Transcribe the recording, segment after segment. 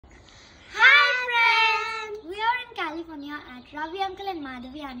California at Ravi uncle and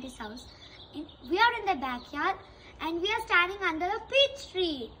Madhavi auntie's house. We are in the backyard and we are standing under a peach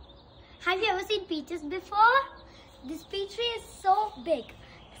tree. Have you ever seen peaches before? This peach tree is so big.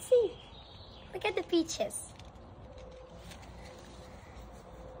 See, look at the peaches.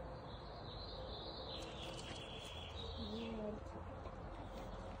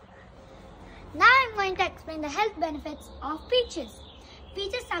 Now I'm going to explain the health benefits of peaches.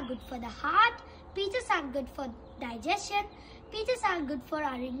 Peaches are good for the heart, peaches are good for digestion, peaches are good for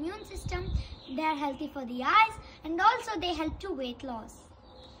our immune system, they are healthy for the eyes, and also they help to weight loss.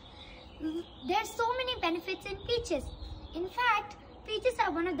 There are so many benefits in peaches. In fact, peaches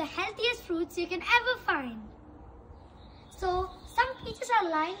are one of the healthiest fruits you can ever find. So, some peaches are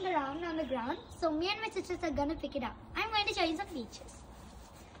lying around on the ground, so me and my sisters are going to pick it up. I'm going to show you some peaches.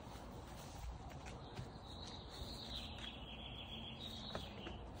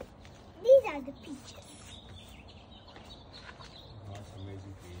 These are the peaches.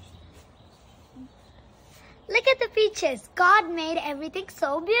 Amazing creation. Look at the peaches. God made everything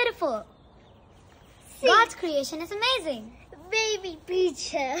so beautiful. See? God's creation is amazing. Baby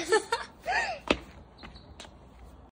peaches.